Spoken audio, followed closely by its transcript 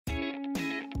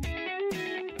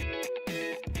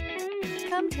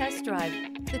Come test drive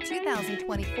the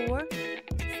 2024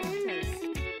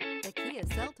 Seltos. The Kia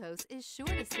Seltos is sure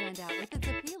to stand out with its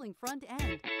appealing front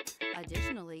end.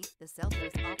 Additionally, the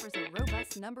Seltos offers a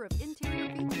robust number of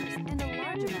interior features and a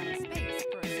large amount of space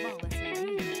for a small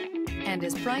SUV, and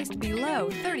is priced below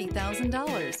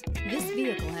 $30,000. This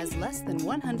vehicle has less than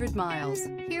 100 miles.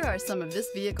 Here are some of this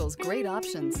vehicle's great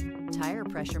options: tire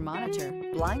pressure monitor,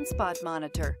 blind spot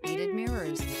monitor, heated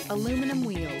mirrors, aluminum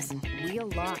wheels, wheel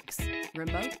locks,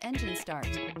 remote engine start,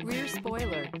 rear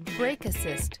spoiler, brake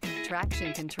assist,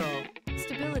 traction control,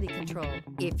 stability control.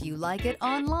 If you like it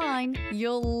online,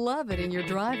 you'll love it in your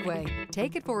driveway.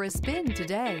 Take it for a spin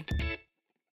today.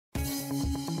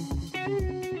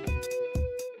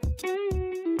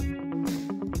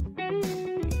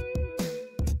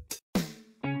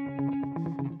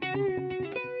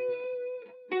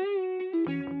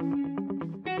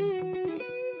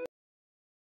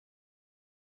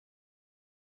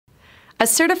 A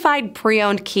certified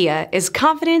pre-owned Kia is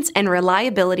confidence and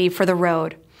reliability for the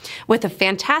road. With a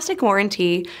fantastic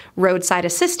warranty, roadside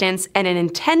assistance, and an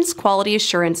intense quality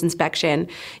assurance inspection,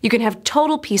 you can have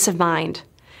total peace of mind.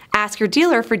 Ask your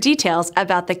dealer for details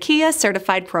about the Kia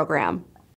Certified program.